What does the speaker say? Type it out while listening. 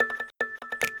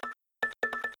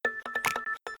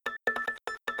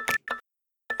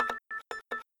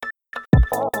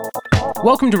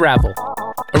Welcome to Ravel,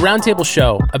 a roundtable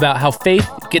show about how faith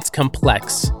gets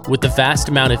complex with the vast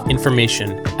amount of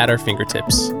information at our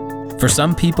fingertips. For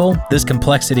some people, this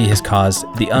complexity has caused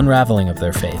the unraveling of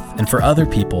their faith, and for other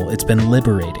people, it's been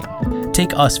liberating.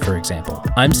 Take us, for example.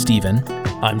 I'm Steven.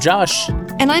 I'm Josh.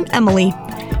 And I'm Emily.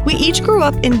 We each grew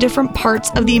up in different parts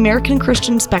of the American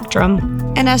Christian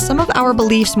spectrum, and as some of our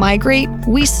beliefs migrate,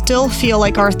 we still feel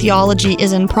like our theology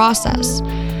is in process.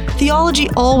 Theology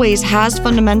always has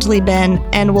fundamentally been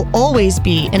and will always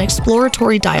be an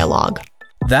exploratory dialogue.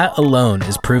 That alone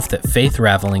is proof that faith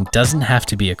raveling doesn't have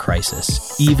to be a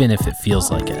crisis, even if it feels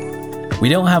like it. We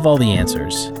don't have all the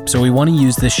answers, so we want to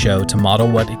use this show to model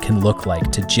what it can look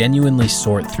like to genuinely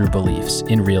sort through beliefs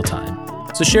in real time.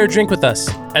 So share a drink with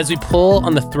us as we pull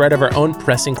on the thread of our own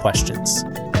pressing questions.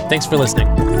 Thanks for listening.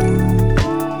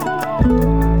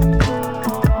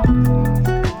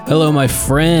 Hello, my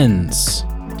friends.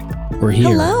 We're here.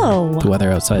 Hello. The weather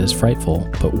outside is frightful,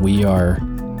 but we are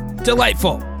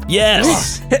Delightful.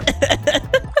 Yes.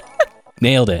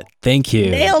 Nailed it. Thank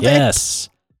you. Nailed it. Yes.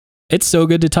 It's so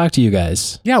good to talk to you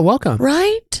guys. Yeah, welcome.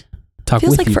 Right? Talk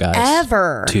Feels with like you guys.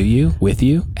 forever. To you, with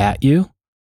you, at you.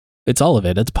 It's all of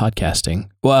it. It's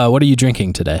podcasting. Well, what are you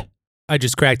drinking today? I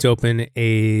just cracked open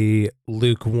a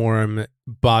lukewarm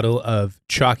bottle of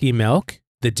chalky milk.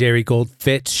 The Dairy Gold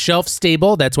Fit shelf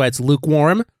stable. That's why it's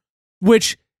lukewarm,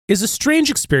 which is a strange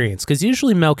experience because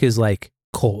usually milk is like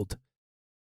cold,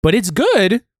 but it's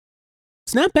good.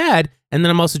 It's not bad. And then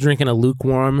I'm also drinking a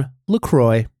lukewarm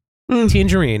LaCroix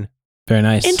tangerine. Very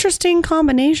nice. Interesting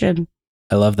combination.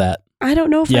 I love that. I don't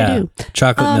know if I do.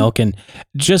 Chocolate milk, and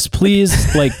just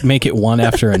please make it one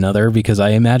after another, because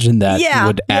I imagine that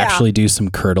would actually do some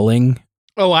curdling.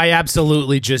 Oh, I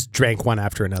absolutely just drank one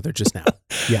after another just now.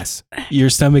 Yes. Your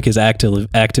stomach is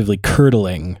actively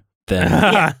curdling, then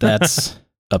that's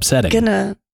upsetting.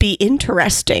 Gonna be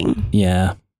interesting.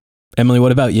 Yeah. Emily,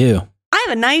 what about you? I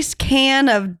have a nice can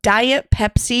of Diet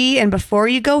Pepsi, and before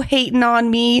you go hating on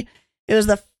me, it was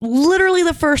literally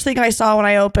the first thing I saw when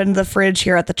I opened the fridge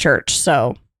here at the church.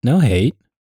 So no hate.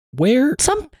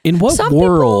 In what some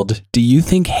world do you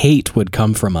think hate would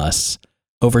come from us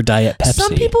over Diet Pepsi?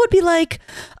 Some people would be like,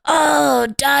 "Oh,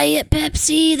 Diet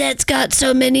Pepsi, that's got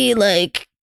so many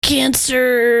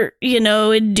cancer,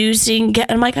 inducing."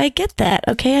 And I'm like, I get that.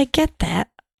 Okay, I get that.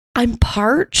 I'm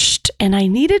parched and I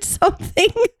needed something.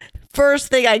 First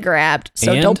thing I grabbed.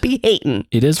 So don't be hating.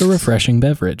 It is a refreshing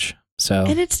beverage. So,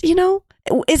 and it's,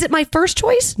 is it my first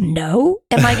choice? No.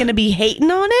 Am I going to be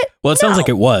hating on it? Well, it sounds like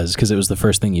it was, because it was the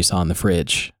first thing you saw in the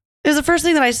fridge. It was the first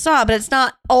thing that I saw, but it's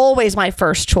not always my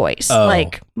first choice.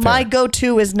 My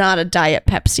go-to is not a Diet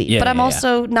Pepsi, but I'm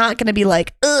also not going to be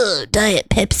like, ugh, Diet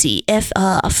Pepsi, F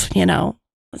off,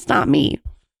 It's not me.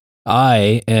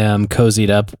 I am cozied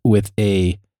up with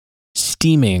a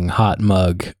steaming hot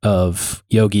mug of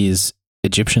Yogi's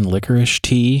Egyptian licorice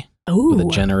tea with a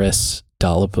generous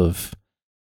dollop of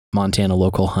Montana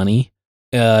local honey.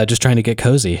 Just trying to get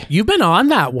cozy. You've been on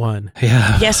that one.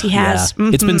 Yeah. Yes, he has. Yeah.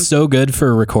 Mm-hmm. It's been so good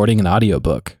for recording an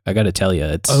audiobook. I got to tell you,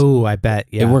 I bet.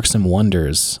 Yeah. It works some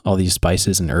wonders. All these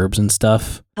spices and herbs and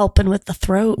stuff. Helping with the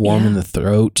throat. Warming the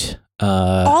throat.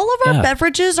 All of our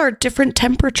beverages are different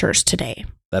temperatures today.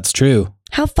 That's true.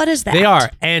 How fun is that? They are.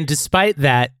 And despite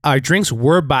that, our drinks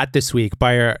were bought this week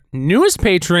by our newest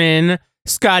patron,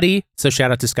 Scotty. So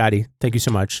shout out to Scotty. Thank you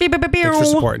so much. Thanks for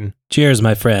supporting. Cheers,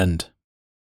 my friend.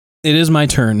 It is my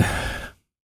turn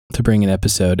to bring an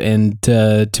episode. And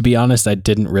to be honest, I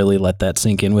didn't really let that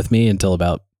sink in with me until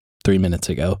about 3 minutes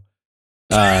ago.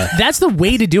 That's the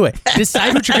way to do it.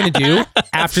 Decide what you're going to do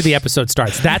after the episode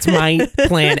starts. That's my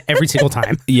plan every single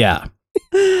time. Yeah.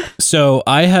 So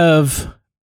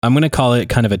I'm going to call it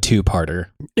kind of a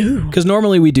two-parter. Because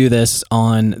normally we do this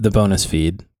on the bonus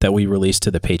feed that we release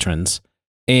to the patrons.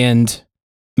 And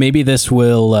maybe this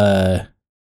will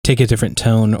take a different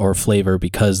tone or flavor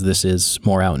because this is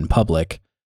more out in public.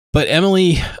 But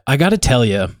Emily, I got to tell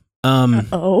you,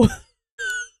 I've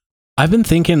been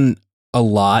thinking a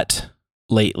lot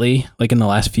lately, like in the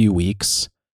last few weeks,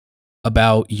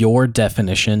 about your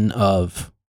definition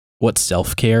of what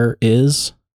self-care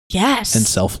is. Yes. And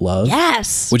self-love.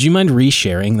 Yes. Would you mind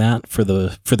resharing that for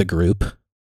the group?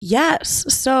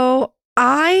 Yes. So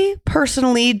I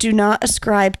personally do not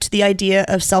ascribe to the idea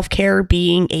of self-care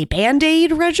being a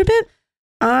Band-Aid regimen.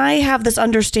 I have this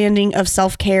understanding of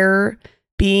self-care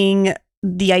being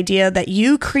the idea that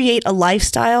you create a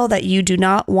lifestyle that you do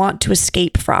not want to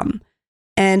escape from.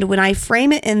 And when I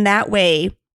frame it in that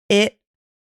way, it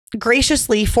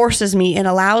graciously forces me and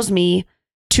allows me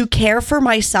to care for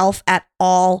myself at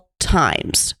all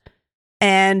times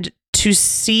and to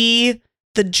see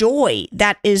the joy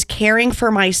that is caring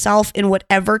for myself in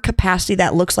whatever capacity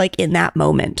that looks like in that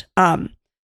moment.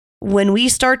 When we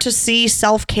start to see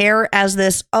self-care as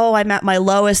this, oh, I'm at my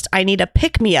lowest, I need a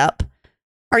pick-me-up,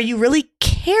 are you really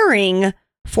caring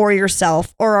for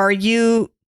yourself, or are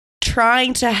you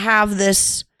trying to have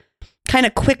this kind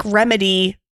of quick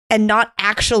remedy and not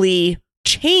actually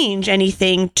change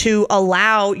anything to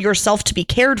allow yourself to be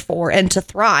cared for and to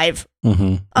thrive?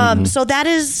 So that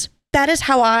is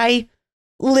how I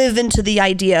live into the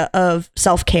idea of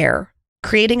self-care,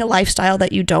 creating a lifestyle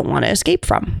that you don't want to escape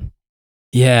from.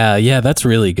 Yeah, that's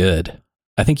really good.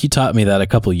 I think you taught me that a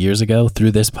couple years ago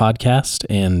through this podcast,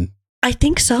 and I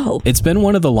think so. It's been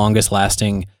one of the longest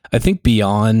lasting, I think,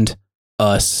 beyond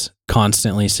us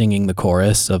constantly singing the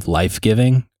chorus of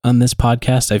life-giving on this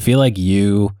podcast. I feel like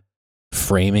you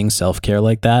framing self-care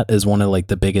like that is one of like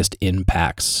the biggest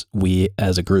impacts we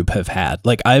as a group have had.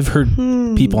 Like, I've heard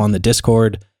people on the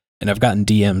Discord, and I've gotten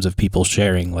DMs of people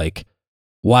sharing like,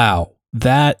 wow,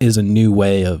 that is a new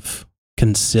way of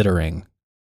considering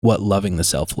what loving the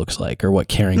self looks like, or what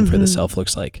caring for the self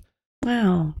looks like.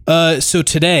 Wow. So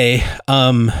today,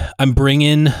 I'm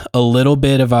bringing a little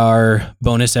bit of our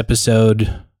bonus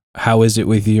episode, How Is It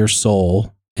With Your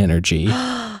Soul energy.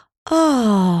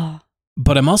 Oh.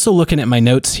 But I'm also looking at my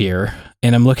notes here,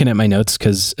 and I'm looking at my notes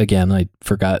because, again, I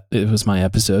forgot it was my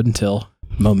episode until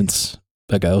moments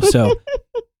ago. So,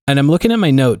 and I'm looking at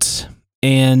my notes,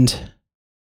 and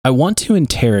I want to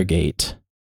interrogate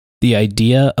the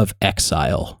idea of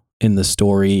exile in the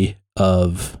story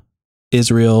of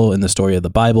Israel, in the story of the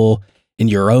Bible, in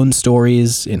your own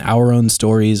stories, in our own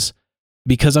stories,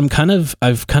 because I've kind of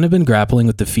been grappling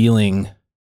with the feeling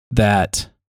that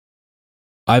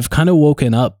I've kind of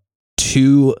woken up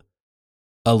to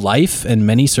a life and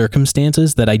many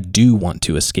circumstances that I do want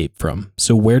to escape from.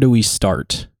 So where do we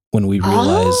start when we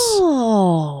realize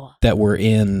that we're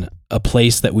in a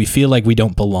place that we feel like we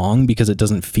don't belong because it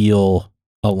doesn't feel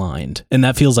aligned? And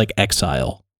that feels like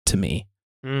exile to me.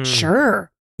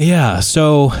 Sure. Yeah.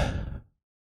 So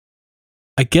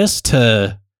I guess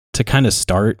to kind of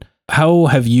start, how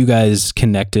have you guys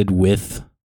connected with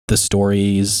the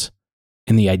stories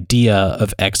and the idea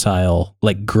of exile,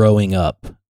 like growing up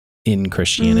in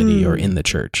Christianity or in the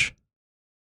church?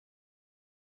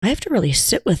 I have to really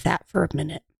sit with that for a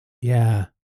minute. Yeah.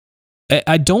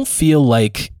 I don't feel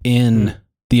like in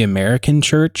the American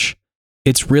church,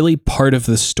 it's really part of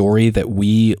the story that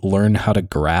we learn how to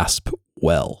grasp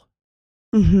well.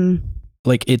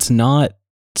 Like, it's not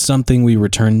something we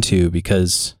return to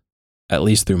because, at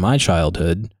least through my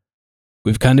childhood,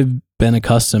 we've kind of been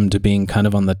accustomed to being kind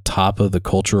of on the top of the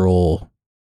cultural,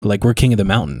 like we're king of the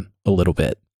mountain a little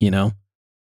bit, you know?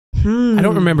 I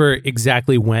don't remember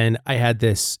exactly when I had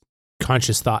this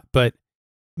conscious thought, but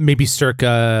maybe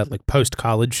circa like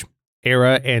post-college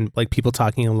era, and like people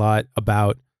talking a lot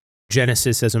about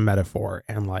Genesis as a metaphor,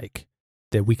 and like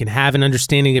that we can have an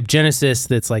understanding of Genesis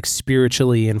that's like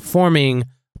spiritually informing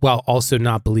while also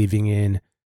not believing in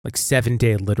like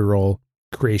 7-day literal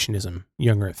creationism,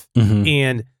 young earth.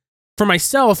 And for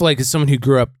myself, like as someone who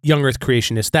grew up young earth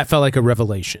creationist, that felt like a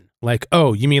revelation. Like,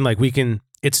 oh, you mean like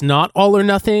it's not all or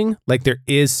nothing? Like there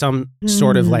is some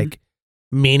sort of like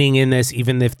meaning in this,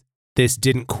 even if this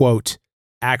didn't, quote,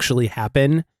 actually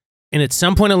happen. And at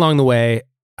some point along the way,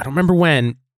 I don't remember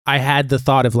when, I had the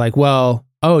thought of like, well,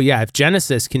 oh yeah, if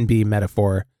Genesis can be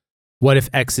metaphor, what if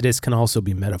Exodus can also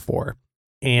be metaphor?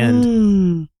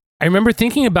 And I remember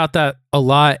thinking about that a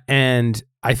lot. And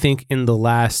I think in the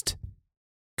last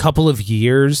couple of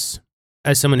years,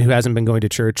 as someone who hasn't been going to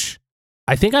church,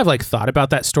 I think I've like thought about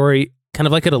that story kind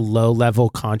of like at a low level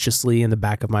consciously in the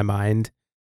back of my mind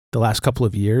the last couple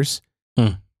of years.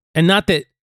 And not that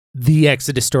the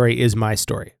Exodus story is my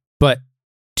story, but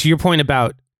to your point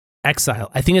about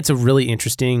exile, I think it's a really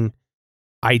interesting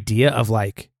idea of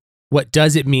like, what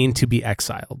does it mean to be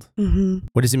exiled?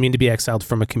 What does it mean to be exiled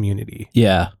from a community?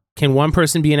 Yeah. Can one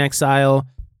person be in exile,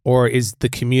 or is the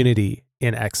community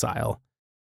in exile?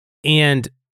 And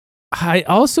I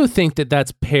also think that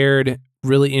that's paired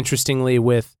really interestingly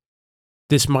with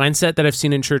this mindset that I've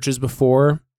seen in churches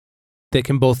before that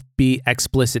can both be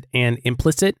explicit and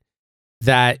implicit,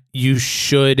 that you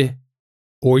should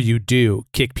or you do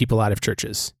kick people out of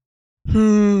churches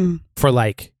for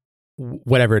like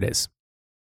whatever it is.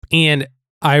 And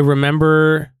I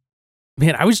remember,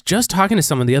 man, I was just talking to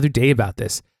someone the other day about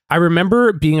this. I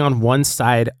remember being on one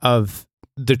side of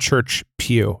the church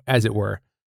pew, as it were,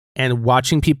 and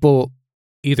watching people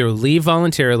either leave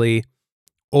voluntarily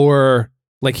or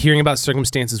like hearing about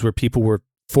circumstances where people were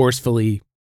forcefully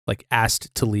like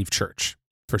asked to leave church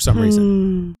for some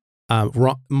reason,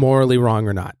 morally wrong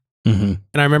or not. Mm-hmm.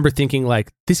 And I remember thinking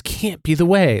like, this can't be the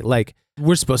way. Like,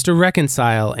 we're supposed to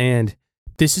reconcile, and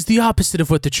this is the opposite of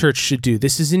what the church should do.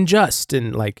 This is unjust.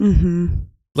 And like,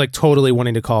 like totally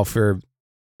wanting to call for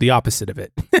the opposite of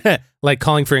it, like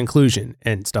calling for inclusion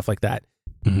and stuff like that.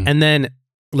 Mm-hmm. And then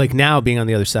like now being on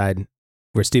the other side,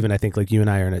 where Stephen, I think like you and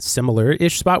I are in a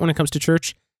similar-ish spot when it comes to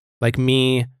church, like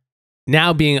me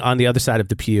now being on the other side of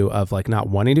the pew of like not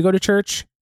wanting to go to church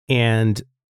and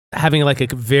having like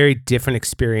a very different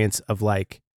experience of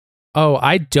like, oh,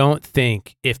 I don't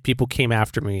think if people came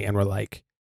after me and were like,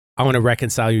 I want to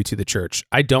reconcile you to the church,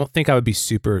 I don't think I would be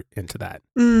super into that,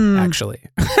 actually.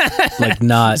 Like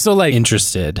not so like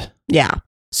interested. Yeah.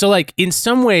 So like in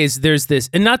some ways there's this,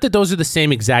 and not that those are the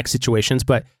same exact situations,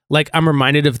 but like I'm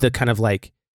reminded of the kind of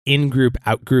like in-group,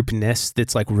 out-groupness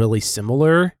that's like really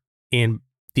similar in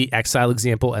the Exile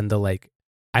example and the like,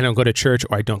 I don't go to church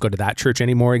or I don't go to that church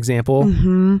anymore example.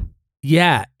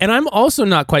 Yeah. And I'm also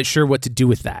not quite sure what to do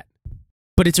with that,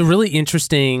 but it's a really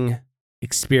interesting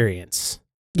experience.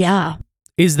 Yeah.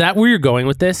 Is that where you're going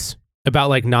with this? About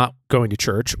like not going to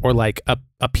church or like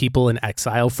a people in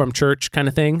exile from church kind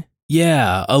of thing?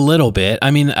 Yeah, a little bit.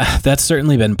 I mean, that's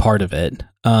certainly been part of it.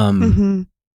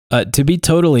 To be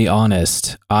totally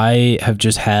honest, I have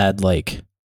just had like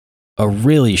a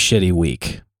really shitty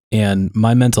week, and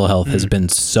my mental health has been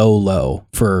so low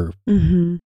for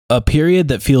a period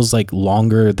that feels like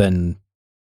longer than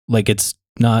like it's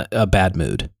not a bad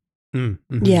mood.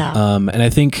 Yeah. And I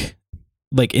think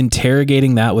like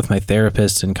interrogating that with my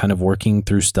therapist and kind of working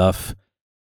through stuff,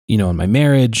 you know, in my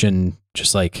marriage and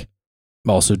just like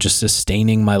also just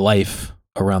sustaining my life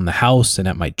around the house and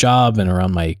at my job and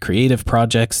around my creative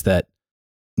projects that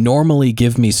normally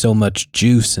give me so much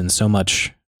juice and so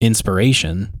much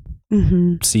inspiration.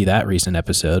 See that recent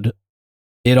episode.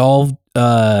 It all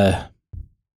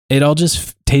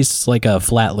just tastes like a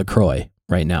flat LaCroix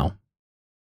right now.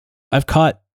 I've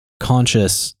caught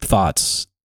conscious thoughts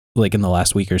like in the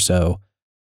last week or so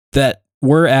that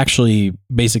were actually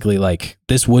basically like,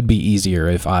 this would be easier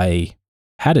if I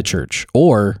had a church,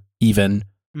 or even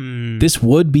this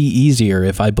would be easier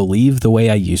if I believed the way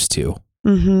I used to.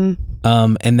 And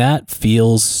that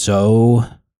feels so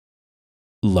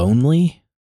lonely.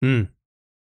 And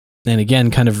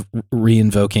again, kind of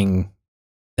re-invoking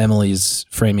Emily's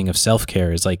framing of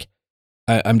self-care is like,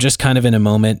 I'm just kind of in a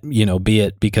moment, you know, be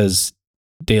it because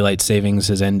daylight savings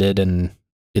has ended and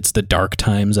it's the dark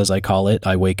times, as I call it.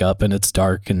 I wake up and it's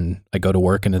dark, and I go to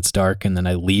work and it's dark, and then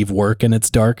I leave work and it's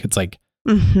dark. It's like,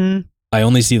 I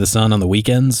only see the sun on the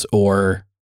weekends, or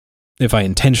if I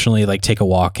intentionally like take a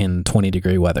walk in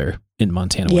 20-degree weather in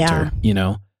Montana winter, you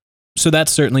know? So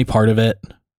that's certainly part of it.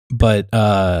 But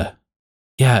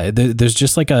yeah, there's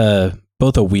just like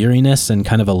both a weariness and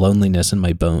kind of a loneliness in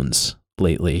my bones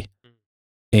lately.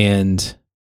 And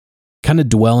kind of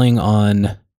dwelling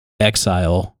on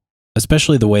Exile,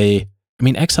 especially the way, I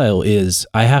mean, Exile is,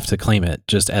 I have to claim it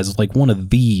just as like one of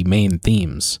the main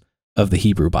themes of the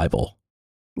Hebrew Bible.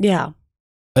 Yeah.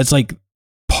 It's like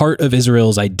part of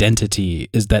Israel's identity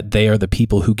is that they are the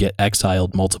people who get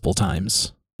exiled multiple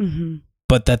times,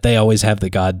 but that they always have the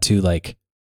God to like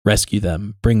rescue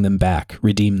them, bring them back,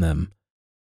 redeem them.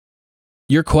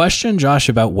 Your question, Josh,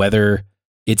 about whether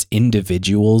it's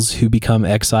individuals who become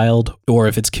exiled or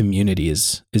if it's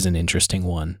communities is an interesting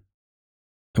one.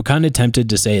 I'm kind of tempted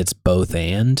to say it's both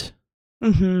and.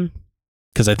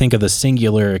 Because I think of the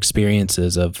singular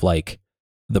experiences of like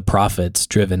the prophets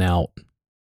driven out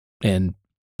and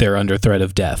they're under threat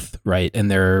of death, right?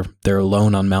 And they're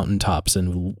alone on mountaintops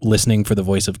and listening for the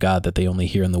voice of God that they only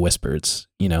hear in the whispers,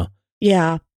 you know?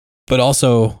 Yeah. But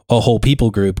also a whole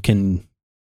people group can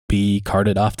be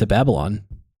carted off to Babylon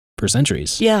for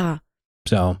centuries. Yeah.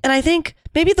 So, and I think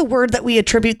maybe the word that we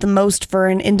attribute the most for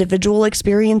an individual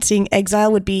experiencing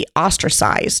exile would be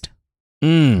ostracized.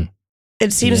 It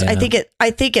seems, I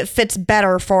think it fits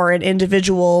better for an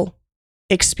individual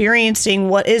experiencing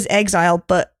what is exile,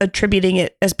 but attributing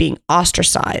it as being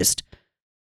ostracized.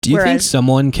 Do you think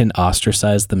someone can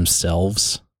ostracize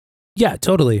themselves? Yeah,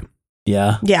 totally.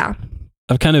 Yeah. Yeah.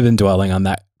 I've kind of been dwelling on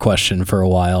that question for a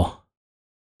while.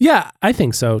 Yeah, I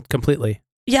think so, completely.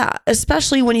 Yeah,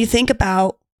 especially when you think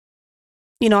about,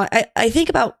 you know, I think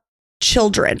about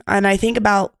children, and I think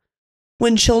about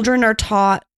when children are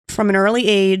taught from an early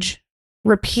age,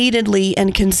 repeatedly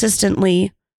and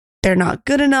consistently, they're not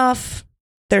good enough,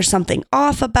 there's something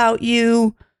off about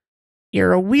you,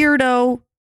 you're a weirdo,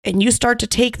 and you start to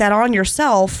take that on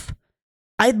yourself.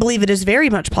 I believe it is very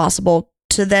much possible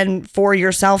to then for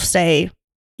yourself say,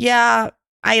 yeah,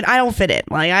 I don't fit in.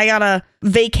 Like, I gotta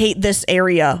vacate this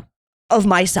area of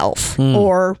myself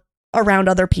or around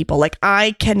other people. Like,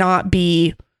 I cannot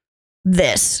be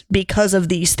this because of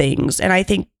these things. And I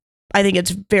think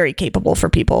it's very capable for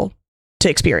people to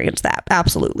experience that.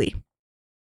 Absolutely.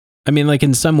 I mean, like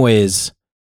in some ways,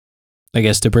 I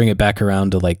guess to bring it back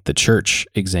around to like the church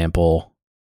example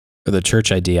or the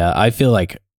church idea, I feel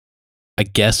like I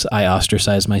guess I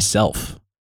ostracize myself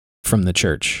from the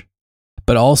church.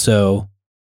 But also,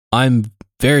 I'm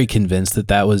very convinced that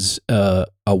that was a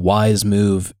wise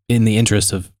move in the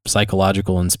interest of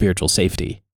psychological and spiritual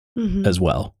safety as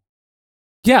well.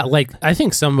 Yeah, like I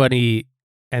think somebody,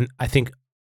 and I think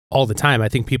all the time, I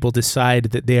think people decide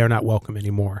that they are not welcome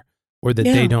anymore or that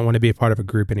they don't want to be a part of a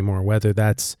group anymore, whether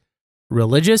that's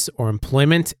religious or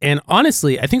employment. And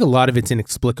honestly, I think a lot of it's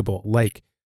inexplicable, like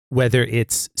whether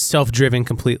it's self-driven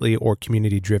completely or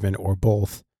community-driven or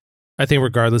both. I think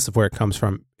regardless of where it comes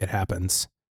from, it happens.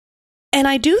 And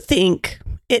I do think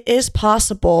it is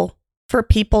possible for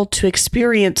people to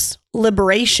experience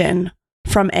liberation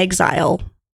from exile,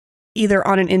 either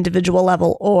on an individual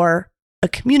level or a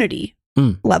community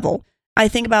level. I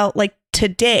think about like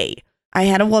today, I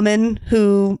had a woman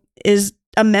who is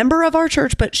a member of our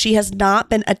church, but she has not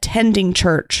been attending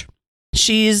church.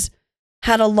 She's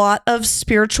had a lot of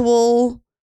spiritual,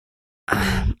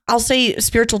 I'll say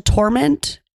spiritual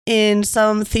torment in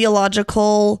some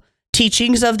theological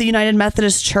teachings of the United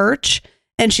Methodist Church.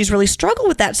 And she's really struggled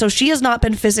with that. So she has not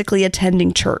been physically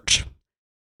attending church.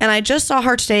 And I just saw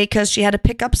her today because she had to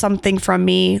pick up something from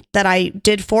me that I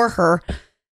did for her.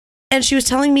 And she was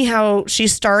telling me how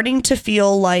she's starting to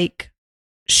feel like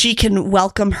she can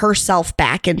welcome herself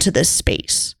back into this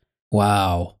space.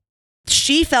 Wow.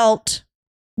 She felt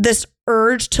this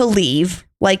urge to leave.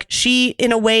 Like she,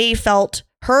 in a way, felt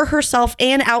herself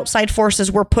and outside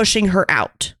forces were pushing her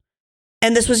out.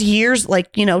 And this was years,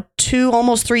 like, 2,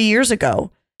 almost 3 years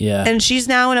ago. Yeah. And she's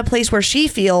now in a place where she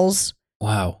feels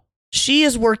wow. She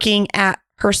is working at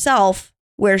herself,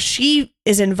 where she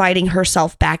is inviting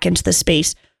herself back into the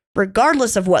space,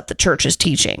 regardless of what the church is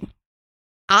teaching.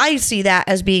 I see that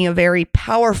as being a very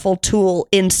powerful tool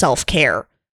in self-care,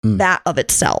 that of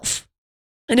itself.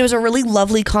 And it was a really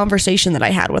lovely conversation that I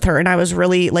had with her. And I was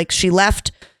really like, she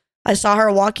left. I saw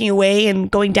her walking away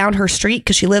and going down her street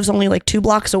because she lives only like 2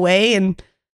 blocks away. And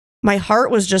my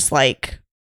heart was just like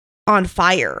on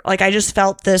fire. Like I just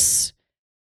felt this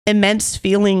immense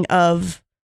feeling of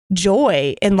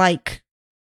joy and like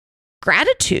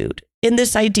gratitude in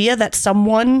this idea that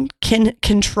someone can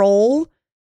control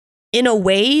in a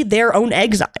way their own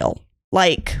exile.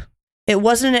 Like it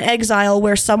wasn't an exile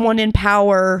where someone in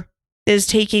power is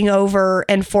taking over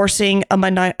and forcing a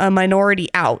minority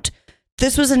out.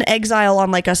 This was an exile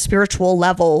on like a spiritual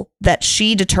level that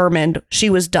she determined she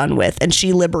was done with, and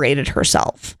she liberated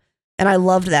herself. And I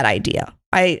loved that idea.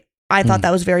 I thought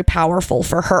that was very powerful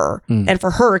for her and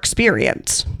for her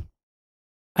experience.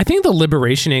 I think the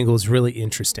liberation angle is really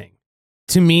interesting.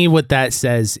 To me, what that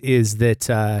says is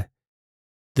that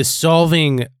the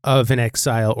solving of an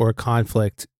exile or a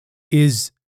conflict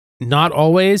is not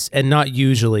always and not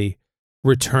usually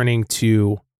returning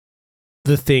to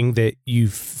the thing that you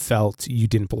felt you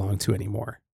didn't belong to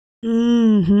anymore.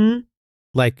 Mm-hmm.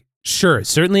 Like, sure,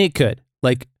 certainly it could.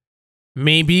 Like,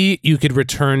 maybe you could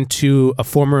return to a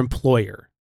former employer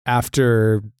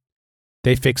after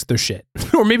they fixed their shit.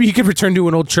 Or maybe you could return to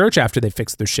an old church after they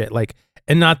fixed their shit. Like,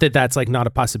 and not that that's like not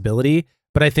a possibility,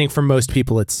 but I think for most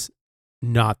people, it's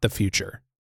not the future.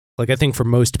 Like, I think for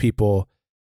most people,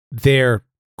 their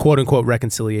quote unquote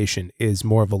reconciliation is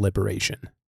more of a liberation.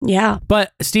 Yeah.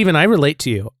 But Stephen, I relate to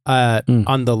you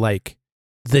on the like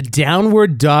the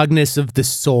downward dogness of the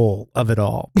soul of it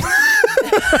all.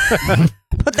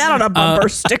 Put that on a bumper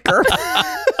sticker.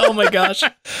 Oh my gosh.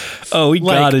 Oh, we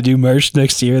gotta do merch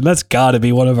next year. That's gotta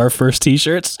be one of our first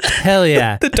t-shirts. Hell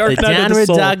yeah. The downward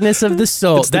dogness of the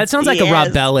soul. That sounds like a Rob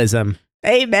Bellism.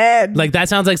 Amen. Like that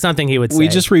sounds like something he would say. We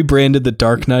just rebranded the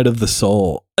Dark Night of the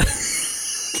Soul.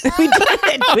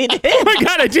 We did. Oh my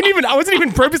God, I wasn't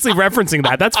even purposely referencing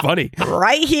that. That's funny.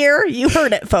 Right here. You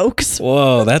heard it, folks.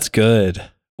 Whoa, that's good.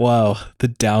 Wow. The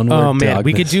downward Oh man, dogness.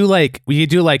 we could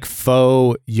do like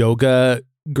faux yoga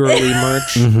girly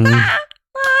merch.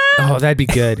 Oh, that'd be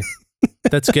good.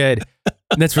 That's good.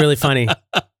 That's really funny.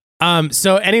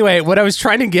 So anyway, what I was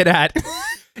trying to get at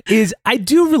is I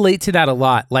do relate to that a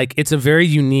lot. Like it's a very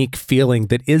unique feeling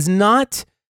that is not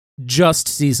just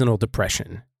seasonal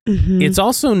depression. Mm-hmm. It's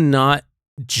also not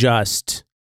just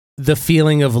the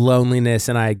feeling of loneliness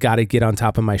and I got to get on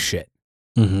top of my shit.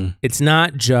 Mm-hmm. It's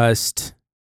not just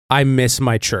I miss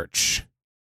my church.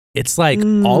 It's like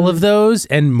all of those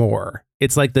and more.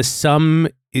 It's like the sum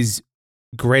is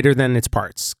greater than its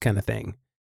parts kind of thing.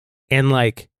 And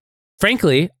like,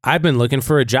 frankly, I've been looking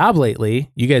for a job lately.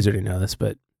 You guys already know this,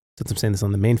 but since I'm saying this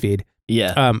on the main feed.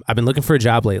 Yeah. I've been looking for a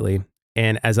job lately,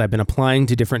 and as I've been applying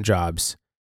to different jobs,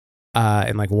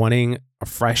 and like wanting a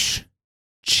fresh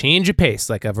change of pace,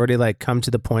 like I've already like come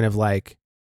to the point of like,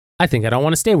 I think I don't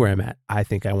want to stay where I'm at. I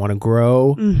think I want to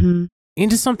grow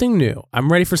into something new.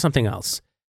 I'm ready for something else.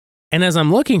 And as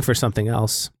I'm looking for something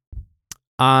else,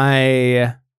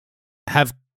 I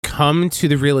have come to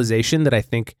the realization that I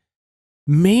think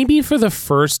maybe for the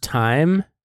first time,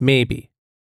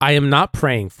 I am not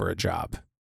praying for a job.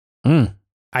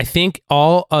 I think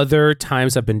all other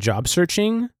times I've been job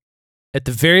searching, at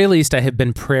the very least, I have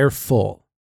been prayerful.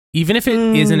 Even if it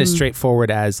isn't as straightforward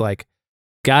as like,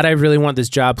 God, I really want this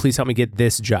job. Please help me get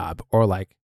this job. Or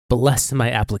like, bless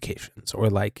my applications. Or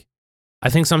like, I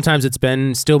think sometimes it's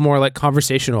been still more like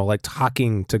conversational, like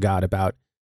talking to God about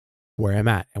where I'm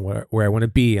at and where I want to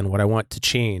be and what I want to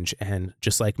change. And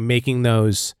just like making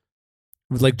those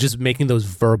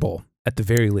verbal at the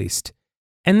very least.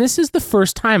 And this is the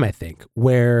first time, I think,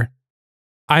 where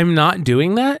I'm not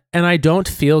doing that and I don't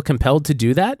feel compelled to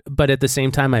do that, but at the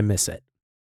same time, I miss it.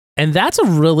 And that's a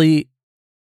really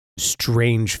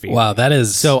strange feeling. Wow, that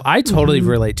is... So I totally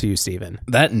relate to you, Stephen.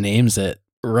 That names it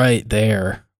right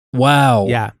there. Wow.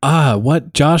 Yeah.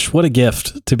 Josh, what a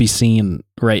gift to be seen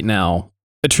right now.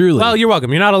 Truly. Well, you're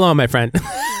welcome. You're not alone, my friend.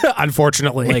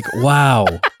 Unfortunately. Like, wow.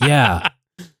 Yeah.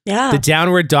 Yeah. The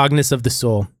downward dogness of the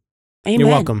soul. Amen. You're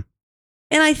welcome.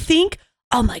 And I think,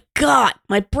 oh my God,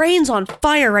 my brain's on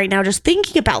fire right now just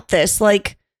thinking about this.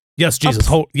 Like, yes, Jesus.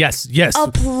 Yes.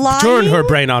 Applying, Turn her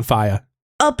brain on fire.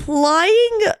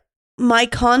 Applying my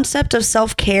concept of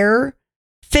self-care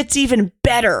fits even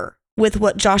better with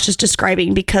what Josh is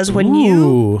describing, because when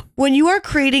you are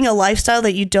creating a lifestyle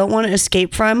that you don't want to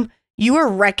escape from, you are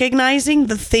recognizing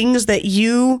the things that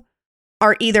you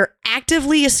are either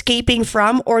actively escaping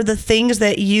from or the things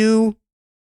that you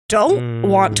don't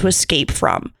want to escape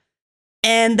from.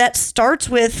 And that starts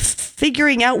with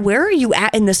figuring out, where are you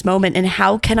at in this moment and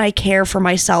how can I care for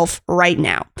myself right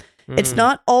now? It's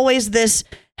not always this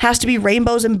has to be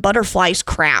rainbows and butterflies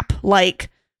crap. Like,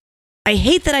 I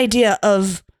hate that idea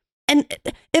of, and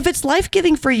if it's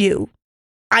life-giving for you,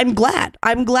 I'm glad.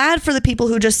 I'm glad for the people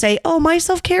who just say, oh, my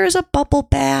self-care is a bubble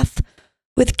bath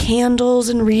with candles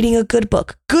and reading a good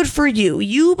book. Good for you.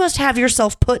 You must have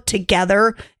yourself put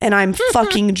together, and I'm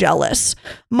fucking jealous.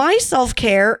 My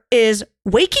self-care is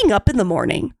waking up in the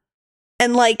morning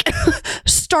and like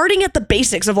starting at the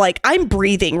basics of like, I'm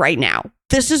breathing right now.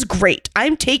 This is great.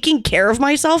 I'm taking care of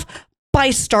myself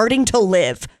by starting to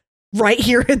live right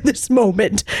here in this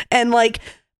moment and like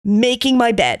making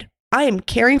my bed. I am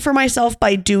caring for myself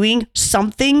by doing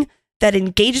something that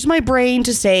engages my brain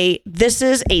to say, this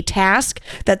is a task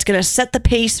that's going to set the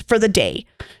pace for the day.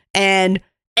 And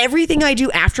everything I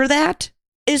do after that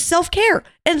is self-care.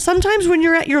 And sometimes when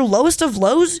you're at your lowest of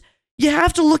lows, you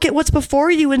have to look at what's before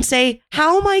you and say,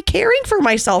 how am I caring for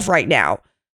myself right now?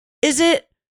 Is it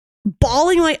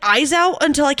bawling my eyes out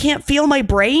until I can't feel my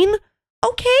brain?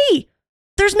 Okay,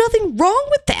 there's nothing wrong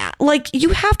with that. Like, you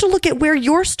have to look at where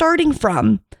you're starting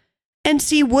from and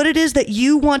see what it is that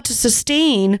you want to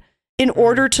sustain in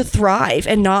order to thrive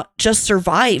and not just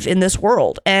survive in this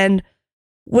world. And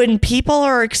when people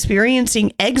are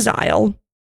experiencing exile,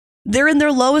 they're in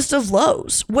their lowest of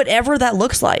lows, whatever that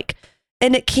looks like.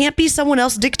 And it can't be someone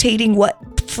else dictating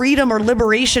what freedom or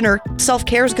liberation or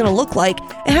self-care is going to look like.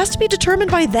 It has to be determined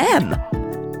by them.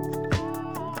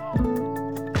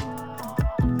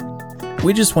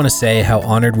 We just want to say how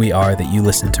honored we are that you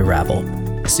listen to Ravel.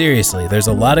 Seriously, there's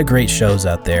a lot of great shows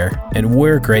out there, and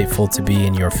we're grateful to be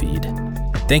in your feed.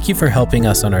 Thank you for helping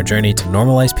us on our journey to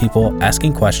normalize people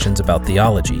asking questions about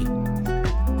theology.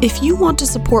 If you want to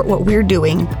support what we're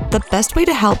doing, the best way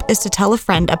to help is to tell a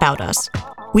friend about us.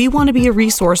 We want to be a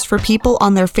resource for people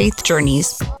on their faith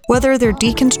journeys, whether they're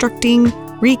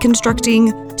deconstructing,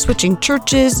 reconstructing, switching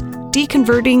churches,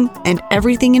 deconverting, and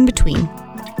everything in between.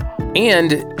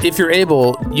 And if you're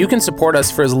able, you can support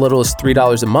us for as little as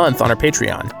 $3 a month on our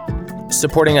Patreon.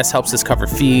 Supporting us helps us cover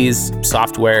fees,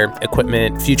 software,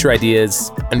 equipment, future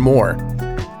ideas, and more.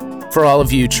 For all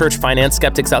of you church finance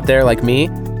skeptics out there like me,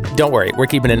 don't worry, we're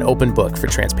keeping an open book for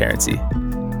transparency.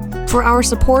 For our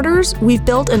supporters, we've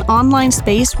built an online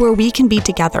space where we can be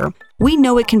together. We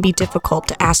know it can be difficult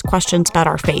to ask questions about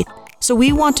our faith, so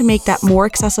we want to make that more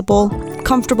accessible,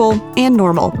 comfortable, and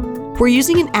normal. We're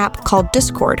using an app called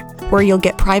Discord, where you'll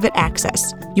get private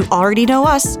access. You already know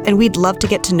us, and we'd love to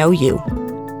get to know you.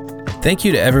 Thank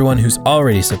you to everyone who's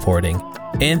already supporting,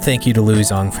 and thank you to Louis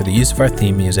Zong for the use of our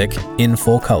theme music in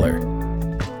full color.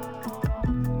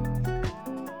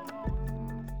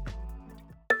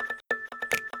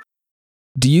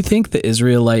 Do you think the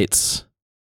Israelites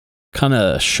kind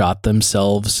of shot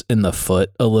themselves in the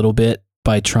foot a little bit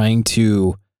by trying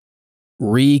to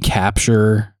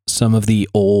recapture some of the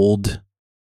old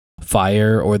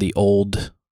fire or the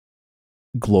old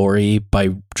glory by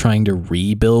trying to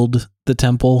rebuild the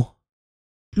temple.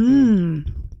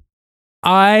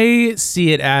 I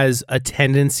see it as a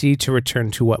tendency to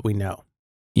return to what we know.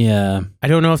 Yeah. I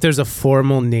don't know if there's a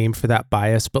formal name for that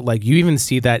bias, but like you even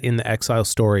see that in the exile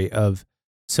story of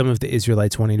some of the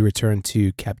Israelites wanting to return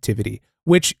to captivity,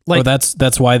 which like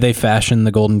that's why they fashioned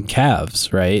the golden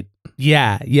calves, right?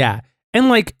 Yeah. And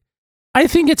like I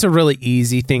think it's a really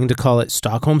easy thing to call it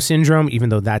Stockholm syndrome, even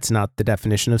though that's not the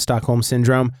definition of Stockholm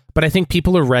syndrome. But I think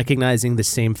people are recognizing the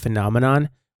same phenomenon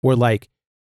where like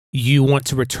you want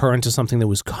to return to something that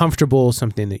was comfortable,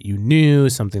 something that you knew,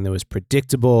 something that was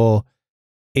predictable.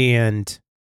 And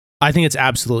I think it's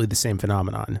absolutely the same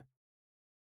phenomenon,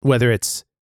 whether it's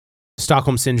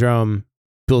Stockholm syndrome,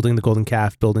 building the golden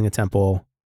calf, building a temple.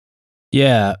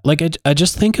 Yeah, like I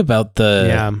just think about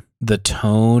the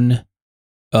tone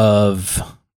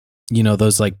of, you know,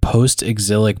 those like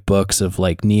post-exilic books of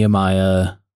like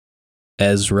Nehemiah,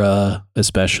 Ezra,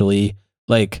 especially.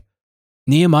 Like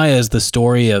Nehemiah is the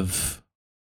story of,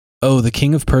 oh, the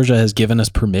king of Persia has given us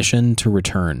permission to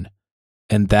return.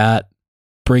 And that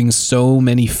brings so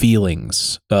many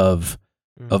feelings of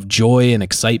joy and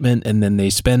excitement. And then they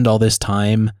spend all this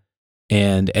time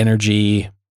and energy,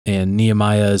 and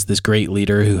Nehemiah is this great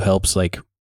leader who helps like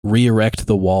re-erect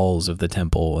the walls of the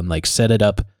temple and like set it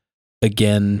up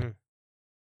again.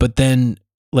 But then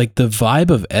like the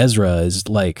vibe of Ezra is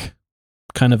like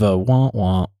kind of a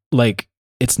wah-wah. Like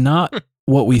it's not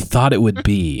what we thought it would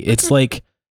be. It's like,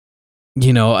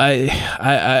 you know,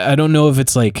 I don't know if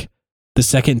it's like the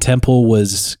second temple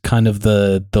was kind of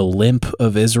the limp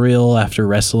of Israel after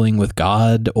wrestling with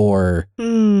God, or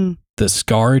the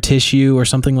scar tissue or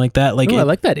something like that. Like I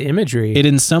like that imagery. It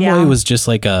in some way was just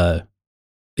like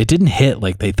it didn't hit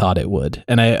like they thought it would.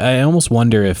 And I almost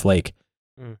wonder if like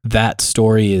that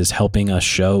story is helping us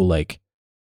show like,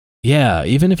 yeah,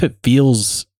 even if it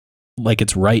feels like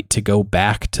it's right to go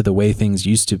back to the way things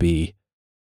used to be,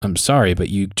 I'm sorry, but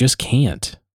you just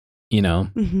can't, you know?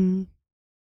 Mm-hmm.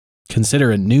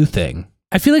 Consider a new thing.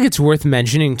 I feel like it's worth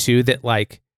mentioning too that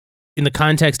like in the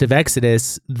context of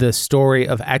Exodus, the story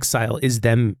of exile is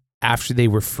them after they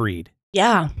were freed.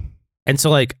 Yeah. And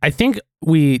so like I think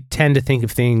we tend to think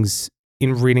of things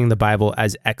in reading the Bible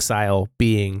as exile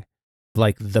being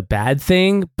like the bad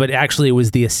thing, but actually it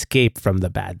was the escape from the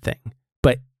bad thing.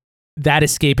 But that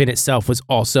escape in itself was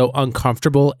also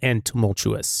uncomfortable and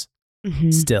tumultuous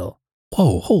still.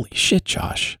 Whoa, holy shit,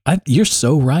 Josh. You're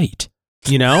so right.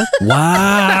 You know?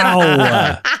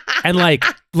 Wow. And like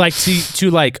to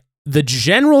like the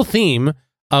general theme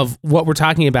of what we're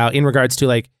talking about in regards to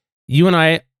like you and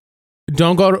I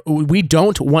we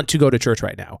don't want to go to church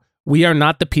right now. We are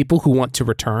not the people who want to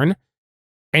return,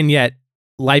 and yet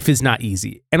life is not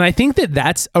easy. And I think that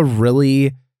that's a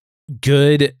really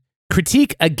good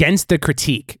critique against the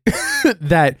critique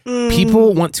that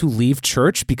people want to leave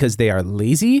church because they are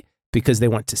lazy, because they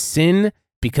want to sin,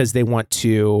 because they want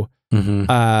to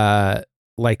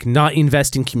like not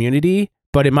invest in community.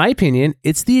 But in my opinion,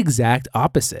 it's the exact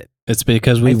opposite. It's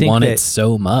because we want it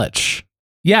so much.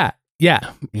 Yeah.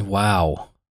 Wow.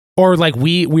 Or like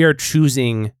we are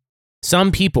choosing,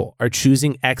 some people are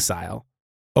choosing exile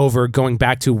over going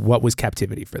back to what was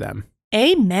captivity for them.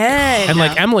 Amen. And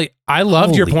like Emily, I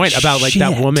loved your point about like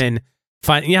that woman.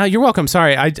 Yeah, you're welcome.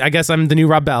 Sorry, I guess I'm the new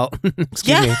Rob Bell.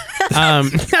 Excuse me.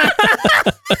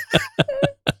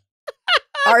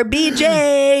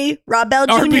 RBJ, Rob Bell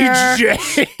Jr.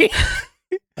 RBJ.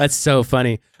 That's so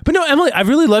funny. But no, Emily, I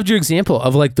really loved your example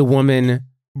of like the woman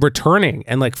returning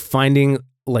and like finding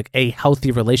like a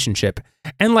healthy relationship.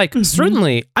 And like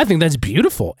certainly I think that's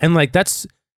beautiful. And like that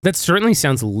certainly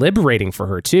sounds liberating for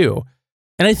her too.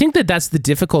 And I think that that's the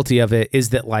difficulty of it, is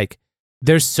that like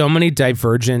there's so many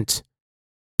divergent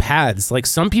paths. Like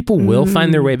some people will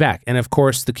find their way back. And of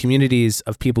course, the communities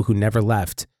of people who never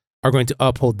left are going to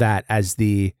uphold that as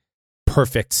the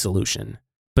perfect solution.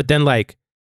 But then like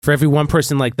for every one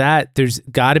person like that, there's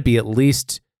got to be at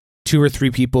least 2 or 3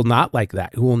 people not like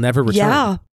that who will never return.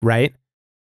 Yeah. Right.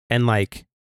 And like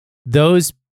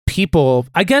those people,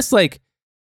 I guess like,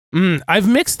 I've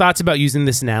mixed thoughts about using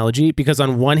this analogy, because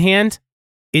on one hand,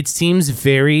 it seems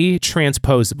very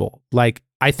transposable. Like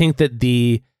I think that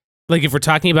if we're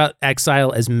talking about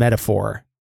exile as metaphor,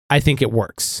 I think it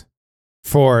works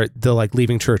for the like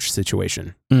leaving church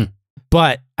situation.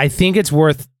 But I think it's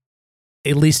worth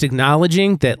at least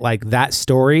acknowledging that like that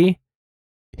story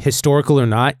historical or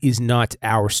not, is not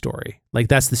our story. Like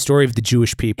that's the story of the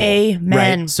Jewish people.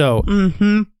 Amen. Right? So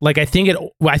like I think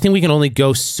we can only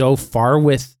go so far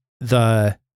with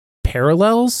the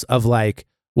parallels of like,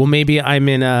 well, maybe I'm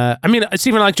in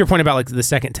Stephen, I liked your point about like the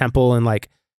second temple and like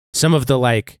some of the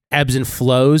like ebbs and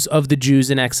flows of the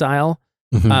Jews in exile.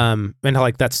 And how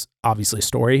like that's obviously a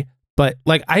story. But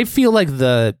like I feel like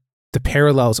the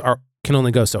parallels can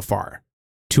only go so far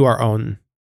to our own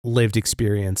lived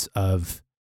experience of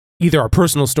either our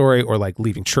personal story or like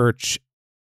leaving church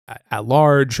at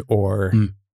large, or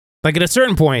like at a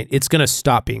certain point it's going to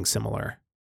stop being similar.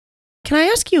 Can I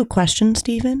ask you a question,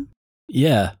 Stephen?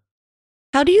 Yeah.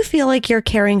 How do you feel like you're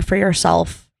caring for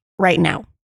yourself right now?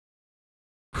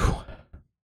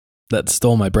 That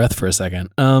stole my breath for a second.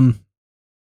 I'm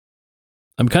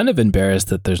kind of embarrassed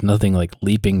that there's nothing like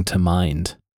leaping to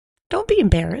mind. Don't be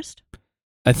embarrassed.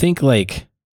 I think like,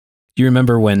 you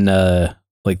remember when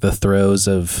like the throes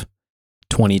of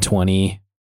 2020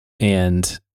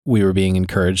 and we were being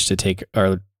encouraged to take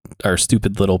our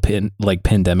stupid little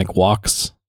pandemic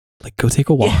walks, like go take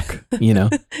a walk, you know?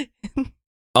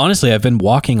 Honestly, I've been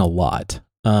walking a lot.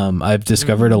 I've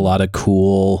discovered a lot of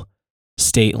cool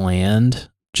state land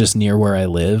just near where I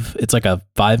live. It's like a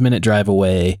 5-minute drive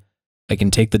away. I can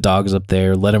take the dogs up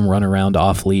there, let them run around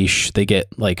off leash. They get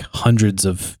like hundreds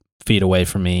of feet away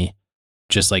from me,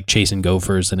 just like chasing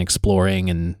gophers and exploring.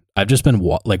 And I've just been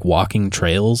walking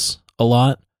trails a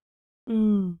lot.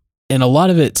 And a lot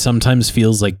of it sometimes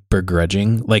feels like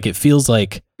begrudging. Like it feels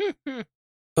like,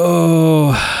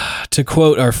 to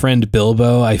quote our friend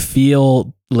Bilbo, I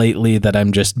feel lately that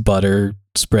I'm just butter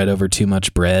spread over too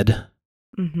much bread.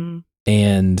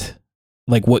 And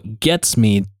like what gets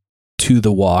me to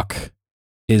the walk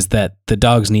is that the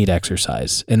dogs need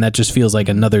exercise. And that just feels like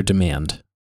another demand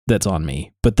that's on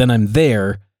me. But then I'm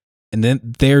there and then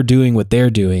they're doing what they're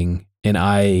doing. And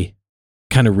I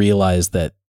kind of realize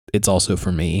that it's also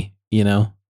for me, you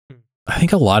know? I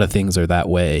think a lot of things are that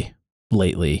way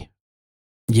lately.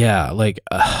 Yeah, like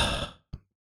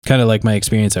kind of like my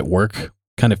experience at work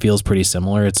kind of feels pretty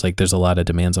similar. It's like there's a lot of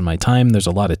demands on my time. There's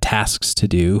a lot of tasks to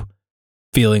do,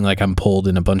 feeling like I'm pulled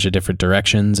in a bunch of different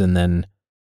directions. And then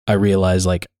I realize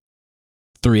like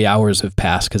 3 hours have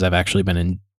passed because I've actually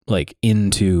been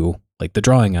into the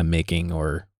drawing I'm making,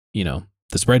 or, you know,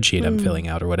 the spreadsheet I'm filling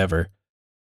out or whatever.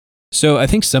 So I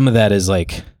think some of that is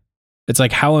like, it's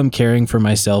like how I'm caring for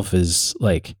myself is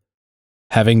like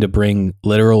having to bring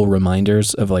literal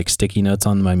reminders of like sticky notes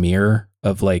on my mirror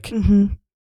of like,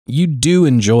 you do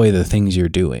enjoy the things you're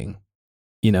doing,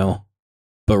 you know,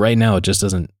 but right now it just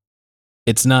doesn't,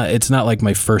 it's not like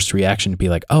my first reaction to be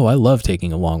like, oh, I love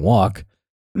taking a long walk,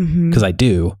 because I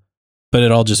do, but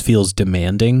it all just feels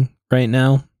demanding right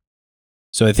now.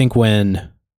 So I think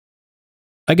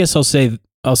I guess I'll say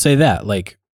that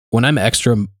like when I'm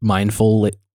extra mindful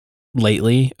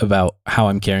lately about how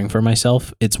I'm caring for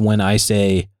myself, it's when I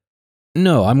say,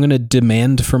 no, I'm going to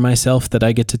demand for myself that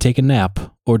I get to take a nap,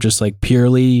 or just like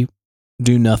purely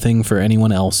do nothing for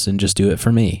anyone else and just do it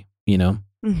for me, you know?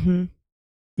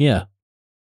 Yeah.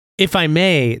 If I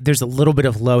may, there's a little bit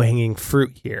of low-hanging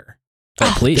fruit here.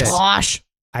 Oh, please. Gosh.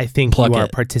 I think Plug you are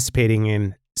it. participating participating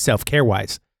in self-care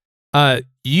wise.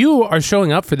 You are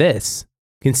showing up for this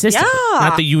consistently. Yeah.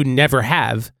 Not that you never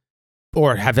have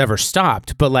or have ever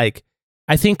stopped, but like,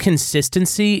 I think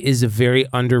consistency is a very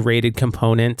underrated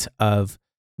component of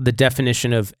the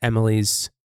definition of Emily's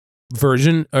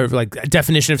version, or like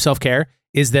definition of self-care,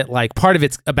 is that like part of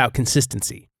it's about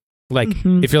consistency. Like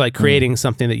if you're like creating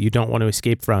something that you don't want to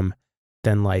escape from,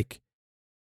 then like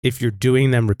if you're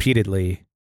doing them repeatedly,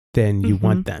 then you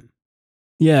want them.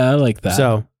 Yeah, I like that.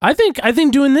 So I think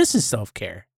doing this is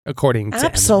self-care according to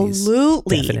Emily's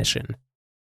Absolutely. definition.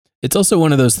 It's also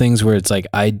one of those things where it's like,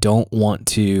 I don't want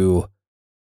to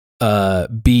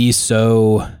be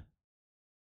so,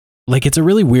 like, it's a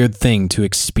really weird thing to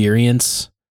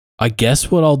experience. I guess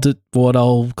what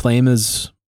I'll claim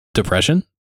is depression.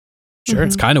 Sure.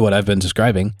 It's kind of what I've been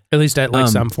describing. At least at like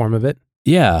some form of it.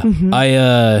 Yeah.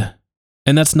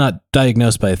 And that's not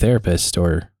diagnosed by a therapist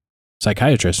or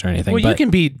psychiatrist or anything. Well, but you can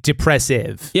be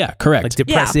depressive. Yeah, correct. Like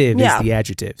depressive Yeah. is the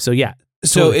adjective. So yeah.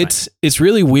 So totally it's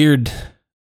really weird.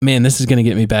 Man, this is going to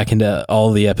get me back into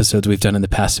all the episodes we've done in the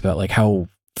past about like how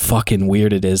fucking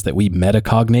weird it is that we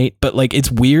metacognate. But like,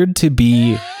 it's weird to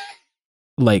be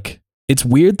like, it's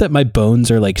weird that my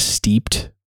bones are like steeped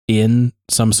in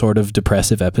some sort of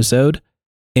depressive episode,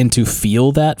 and to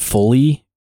feel that fully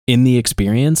in the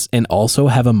experience and also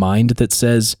have a mind that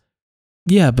says,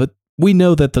 yeah, but we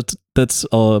know that that's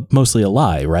mostly a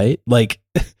lie, right? Like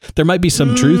there might be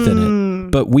some truth in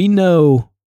it, but we know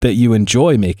that you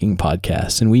enjoy making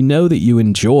podcasts, and we know that you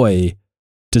enjoy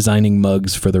designing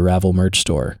mugs for the Ravel merch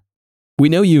store. We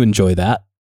know you enjoy that.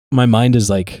 My mind is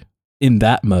like in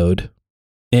that mode,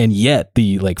 and yet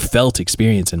the like felt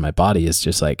experience in my body is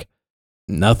just like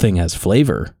nothing has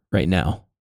flavor right now.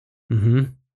 Mm-hmm.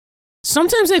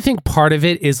 Sometimes I think part of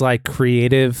it is like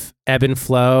creative ebb and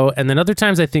flow. And then other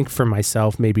times I think for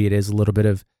myself, maybe it is a little bit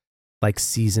of like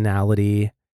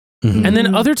seasonality. Mhm. And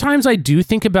then other times I do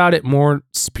think about it more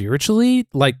spiritually,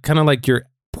 like kind of like your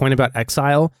point about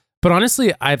Exile. But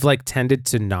honestly, I've like tended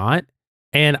to not.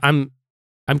 And I'm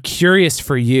curious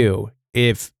for you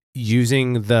if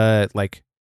using the like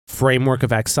framework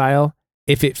of Exile,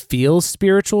 if it feels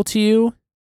spiritual to you.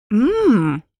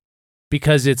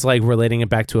 Because it's like relating it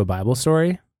back to a Bible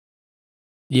story.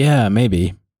 Yeah,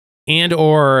 maybe. And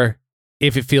or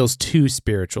if it feels too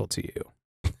spiritual to you.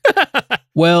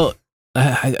 Well,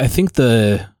 I think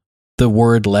the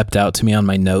word leapt out to me on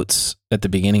my notes at the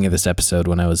beginning of this episode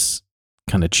when I was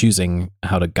kind of choosing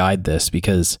how to guide this,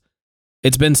 because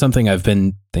it's been something I've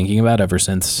been thinking about ever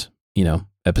since,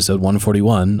 episode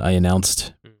 141. I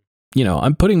announced,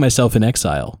 I'm putting myself in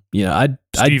exile.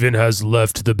 Stephen has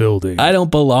left the building. I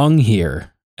don't belong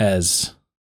here, as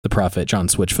the prophet John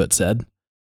Switchfoot said.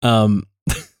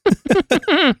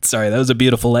 Sorry, that was a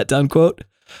beautiful letdown quote.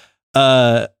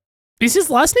 Is his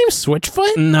last name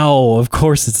Switchfoot? No, of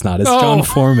course it's not. It's John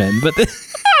Foreman. But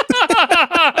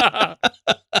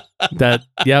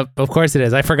Yep, of course it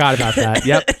is. I forgot about that.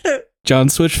 Yep. John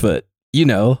Switchfoot. You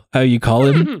know how you call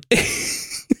him.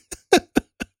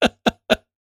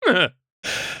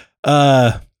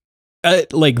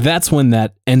 Like that's when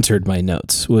that entered my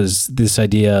notes, was this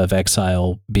idea of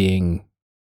exile being,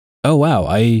 oh wow,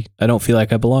 I don't feel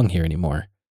like I belong here anymore.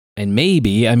 And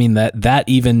maybe, I mean, that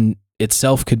even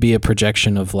itself could be a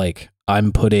projection of like,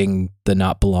 I'm putting the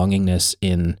not belongingness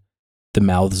in the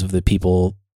mouths of the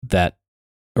people that,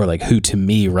 or like who to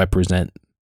me represent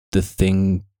the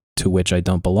thing to which I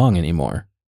don't belong anymore.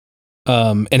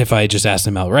 And if I just asked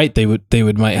them outright, they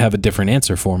would might have a different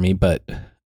answer for me. But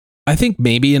I think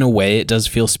maybe in a way it does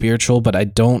feel spiritual, but I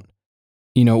don't,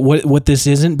 what this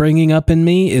isn't bringing up in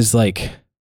me is like,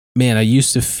 man, I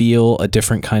used to feel a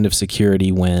different kind of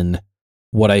security when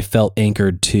what I felt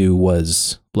anchored to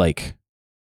was like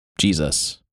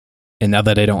Jesus. And now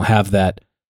that I don't have that,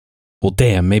 well,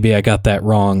 damn, maybe I got that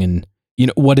wrong. And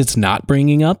what it's not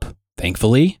bringing up,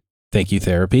 thankfully, thank you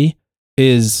therapy,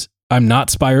 is I'm not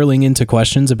spiraling into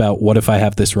questions about what if I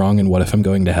have this wrong and what if I'm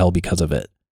going to hell because of it.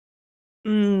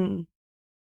 Your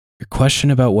question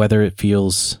about whether it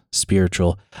feels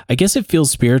spiritual, I guess it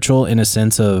feels spiritual in a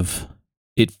sense of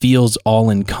it feels all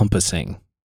encompassing.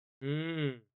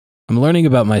 I'm learning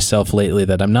about myself lately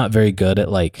that I'm not very good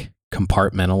at like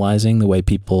compartmentalizing the way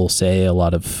people say a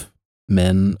lot of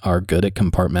men are good at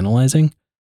compartmentalizing.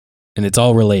 And it's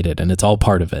all related and it's all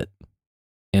part of it.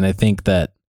 And I think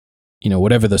that,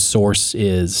 whatever the source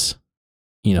is,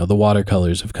 the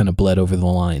watercolors have kind of bled over the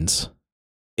lines.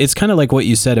 It's kind of like what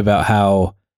you said about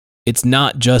how it's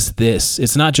not just this,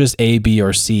 it's not just A, B,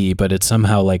 or C, but it's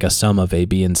somehow like a sum of A,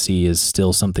 B, and C is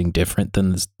still something different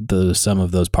than the sum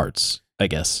of those parts, I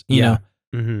guess. You know?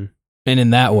 Mm-hmm. And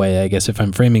in that way, I guess if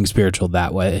I'm framing spiritual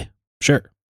that way,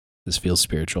 sure, this feels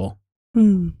spiritual.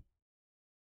 I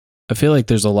feel like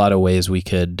there's a lot of ways we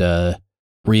could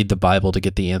read the Bible to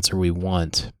get the answer we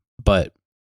want. But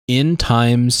in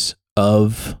times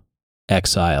of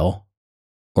exile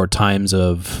or times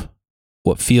of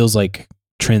what feels like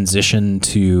transition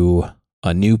to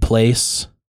a new place,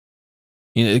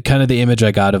 kind of the image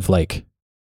I got of like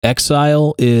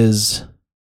exile is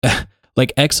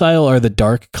like exile are the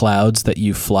dark clouds that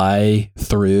you fly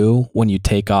through when you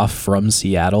take off from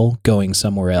Seattle going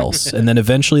somewhere else. And then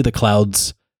eventually the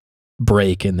clouds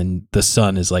break and then the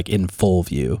sun is like in full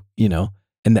view,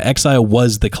 and the exile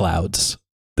was the clouds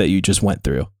that you just went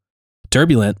through.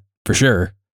 Turbulent for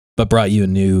sure, but brought you a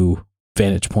new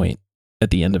vantage point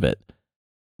at the end of it.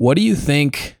 What do you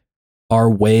think are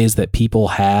ways that people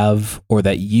have, or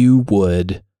that you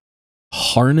would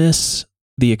harness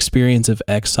the experience of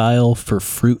exile for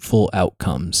fruitful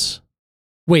outcomes?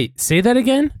 Wait, say that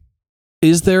again?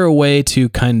 Is there a way to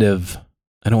kind of,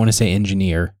 I don't want to say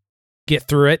engineer, Get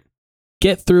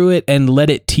through it and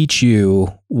let it teach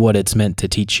you what it's meant to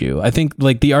teach you? I think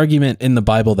like the argument in the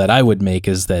Bible that I would make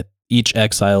is that each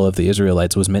exile of the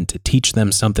Israelites was meant to teach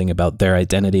them something about their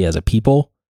identity as a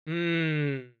people.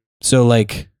 So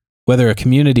like whether a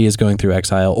community is going through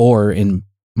exile or in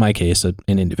my case, an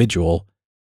individual,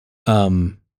 how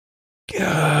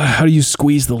do you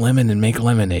squeeze the lemon and make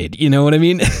lemonade? You know what I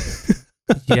mean?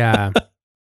 Yeah. I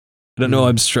don't know.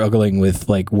 I'm struggling with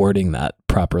like wording that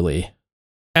properly.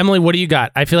 Emily, what do you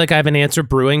got? I feel like I have an answer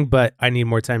brewing, but I need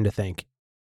more time to think.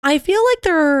 I feel like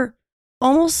there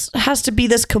almost has to be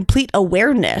this complete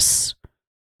awareness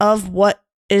of what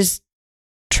is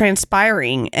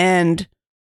transpiring. And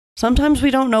sometimes we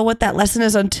don't know what that lesson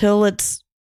is until it's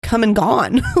come and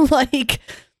gone. Like,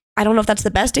 I don't know if that's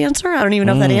the best answer. I don't even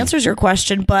know if that answers your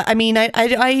question. But I mean,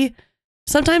 I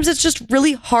sometimes it's just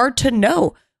really hard to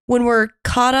know when we're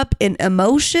caught up in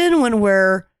emotion, when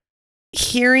we're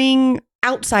hearing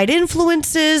outside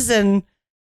influences. And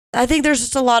I think there's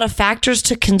just a lot of factors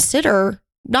to consider.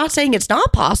 Not saying it's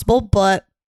not possible, but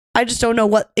I just don't know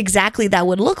what exactly that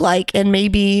would look like. And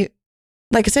maybe,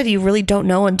 like I said, you really don't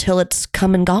know until it's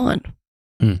come and gone.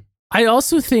 I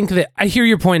also think that I hear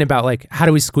your point about like, how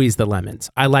do we squeeze the lemons?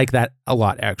 I like that a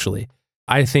lot, actually.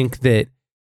 I think that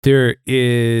there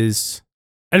is,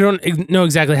 I don't know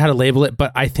exactly how to label it,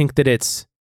 but I think that it's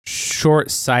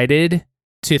short-sighted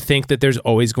to think that there's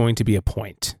always going to be a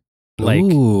point. Like,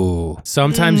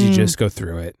 sometimes you just go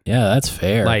through it. Yeah, that's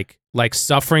fair. Like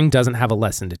suffering doesn't have a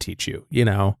lesson to teach you, you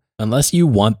know? Unless you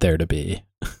want there to be.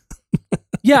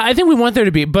 Yeah, I think we want there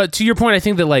to be. But to your point, I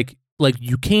think that like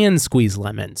you can squeeze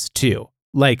lemons too.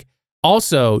 Like,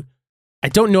 also, I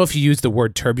don't know if you use the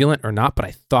word turbulent or not, but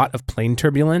I thought of plane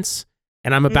turbulence,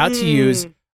 and I'm about to use,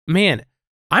 man,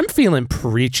 I'm feeling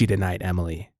preachy tonight,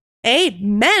 Emily.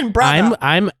 Amen, brother.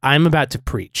 I'm about to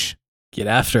preach. Get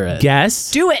after it.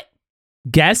 Do it.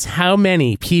 Guess how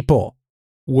many people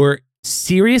were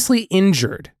seriously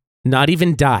injured, not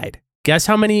even died. Guess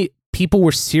how many people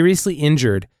were seriously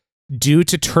injured due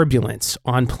to turbulence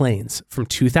on planes from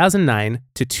 2009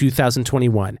 to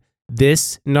 2021.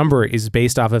 This number is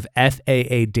based off of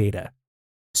FAA data.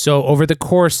 So over the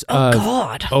course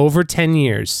of over 10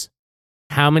 years,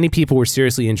 how many people were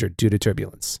seriously injured due to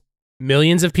turbulence?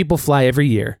 Millions of people fly every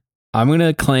year. I'm going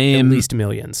to claim at least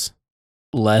millions.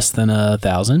 Less than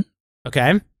 1,000.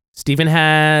 Okay. Stephen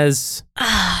has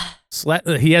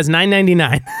he has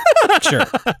 999. Sure.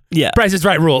 Yeah. Price is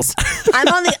Right rules. I'm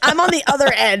on the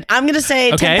other end. I'm going to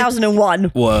say 10,001.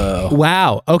 Whoa.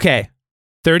 Wow. Okay.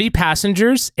 30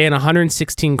 passengers and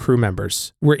 116 crew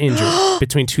members were injured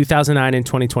between 2009 and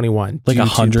 2021. Like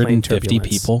 150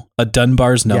 people? A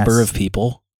Dunbar's number of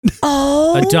people?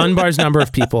 Oh. A Dunbar's number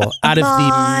of people out of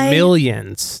the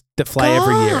millions that fly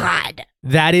every year.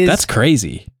 That's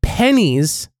crazy.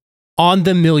 Pennies on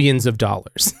the millions of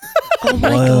dollars. Oh my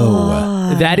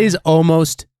God. That is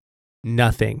almost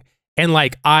nothing. And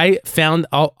like I found,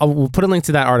 we'll put a link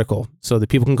to that article so that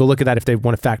people can go look at that if they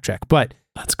want to fact check. But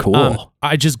that's cool.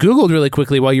 I just Googled really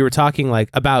quickly while you were talking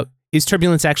like about, is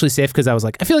turbulence actually safe? Because I was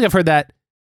like, I feel like I've heard that,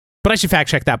 but I should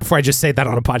fact check that before I just say that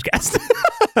on a podcast.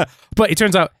 But it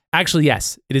turns out, actually,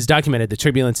 yes, it is documented that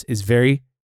turbulence is very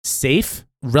safe,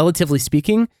 relatively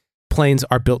speaking. Planes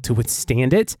are built to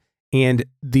withstand it. And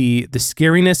the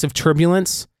scariness of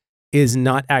turbulence is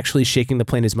not actually shaking the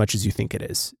plane as much as you think it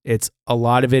is. It's a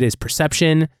lot of it is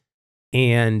perception.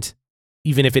 And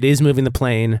even if it is moving the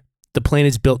plane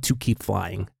is built to keep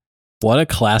flying. What a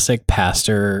classic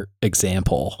pastor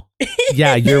example.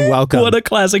 Yeah, you're welcome. What a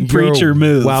classic preacher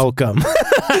move. Welcome.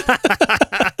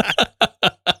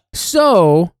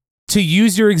 So, to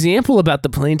use your example about the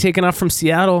plane taking off from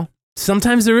Seattle,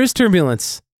 sometimes there is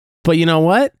turbulence. But you know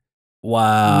what?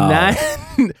 Wow.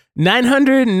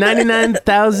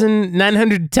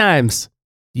 999,900 times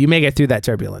you may get through that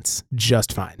turbulence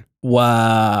just fine.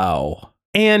 Wow.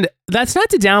 And that's not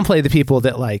to downplay the people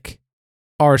that like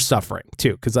are suffering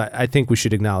too, because I think we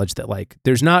should acknowledge that like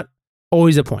there's not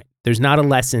always a point. There's not a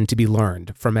lesson to be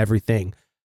learned from everything,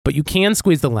 but you can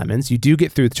squeeze the lemons. You do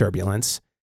get through the turbulence.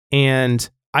 And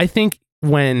I think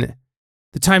when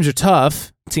the times are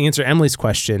tough, to answer Emily's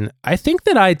question, I think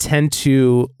that I tend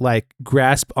to like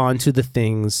grasp onto the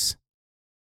things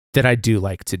that I do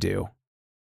like to do.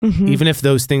 Mm-hmm. Even if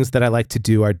those things that I like to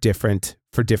do are different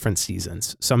for different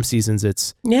seasons. Some seasons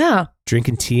it's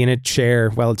drinking tea in a chair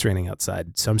while it's raining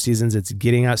outside. Some seasons it's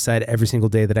getting outside every single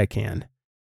day that I can.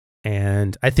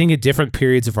 And I think at different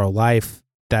periods of our life,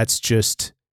 that's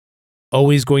just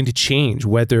always going to change,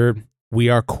 whether we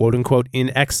are quote unquote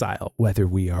in exile, whether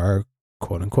we are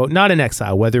quote unquote not in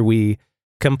exile, whether we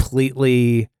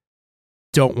completely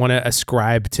don't want to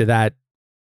ascribe to that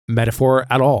metaphor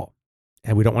at all.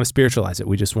 And we don't want to spiritualize it.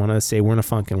 We just want to say we're in a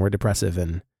funk and we're depressive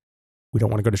and we don't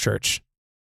want to go to church.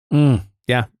 Yeah,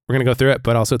 we're going to go through it,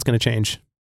 but also it's going to change.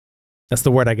 That's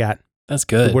the word I got. That's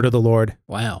good. The word of the Lord.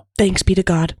 Wow. Thanks be to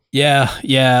God. Yeah,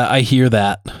 I hear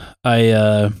that.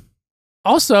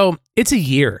 Also, it's a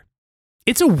year.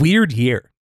 It's a weird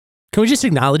year. Can we just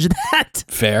acknowledge that?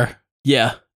 Fair.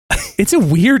 Yeah. It's a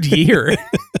weird year.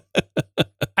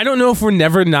 I don't know if we're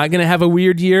never not going to have a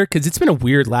weird year because it's been a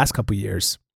weird last couple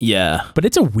years, Yeah. but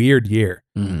it's a weird year.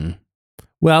 Mhm.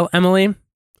 Well, Emily,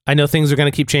 I know things are going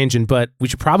to keep changing, but we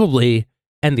should probably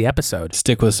end the episode.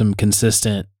 Stick with some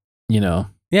consistent,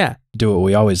 Yeah. do what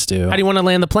we always do. How do you want to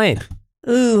land the plane?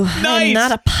 Ooh, I'm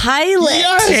not a pilot.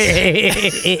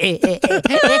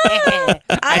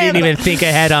 I didn't even think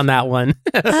ahead on that one.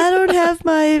 I don't have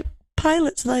my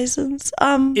pilot's license.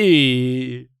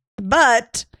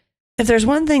 But if there's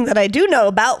one thing that I do know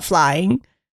about flying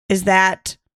is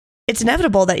that it's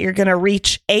inevitable that you're going to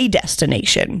reach a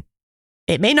destination.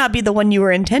 It may not be the one you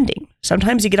were intending.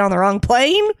 Sometimes you get on the wrong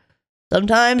plane.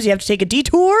 Sometimes you have to take a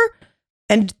detour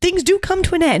and things do come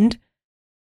to an end.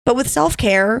 But with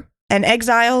self-care and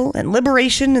exile and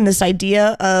liberation and this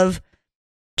idea of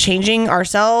changing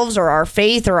ourselves or our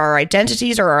faith or our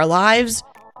identities or our lives,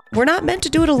 we're not meant to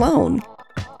do it alone.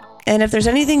 And if there's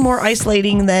anything more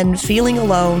isolating than feeling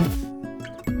alone,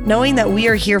 knowing that we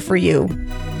are here for you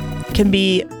can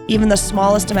be even the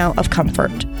smallest amount of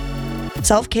comfort.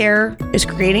 Self-care is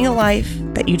creating a life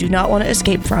that you do not want to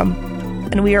escape from,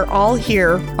 and we are all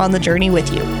here on the journey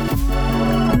with you.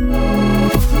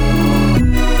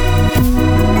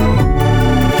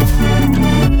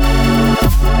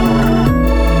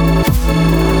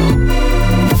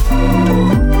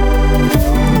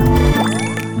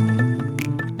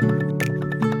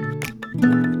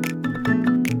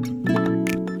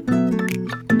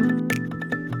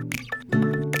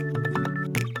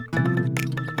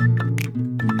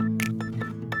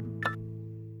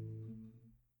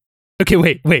 Okay,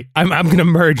 wait. I'm going to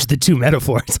merge the two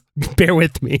metaphors. Bear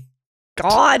with me.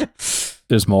 God.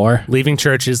 There's more. Leaving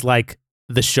church is like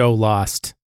the show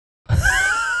Lost.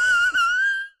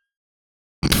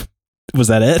 Was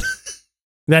that it?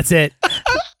 That's it.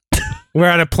 We're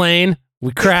on a plane.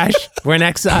 We crash. We're in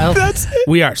exile. That's it.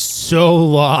 We are so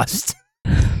lost.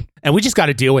 And we just got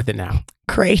to deal with it now.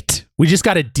 Great. We just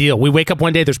got to deal. We wake up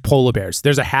one day, there's polar bears.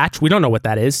 There's a hatch. We don't know what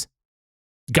that is.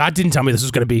 God didn't tell me this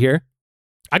was going to be here.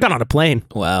 I got on a plane.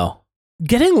 Wow.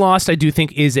 Getting lost, I do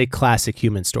think, is a classic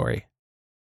human story.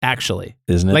 Actually.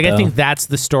 Isn't it? Like, though? I think that's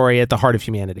the story at the heart of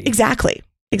humanity. Exactly.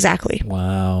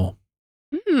 Wow.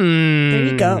 There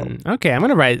you go. Okay, I'm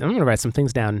gonna write some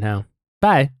things down now.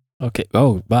 Bye. Okay.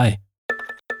 Oh, bye.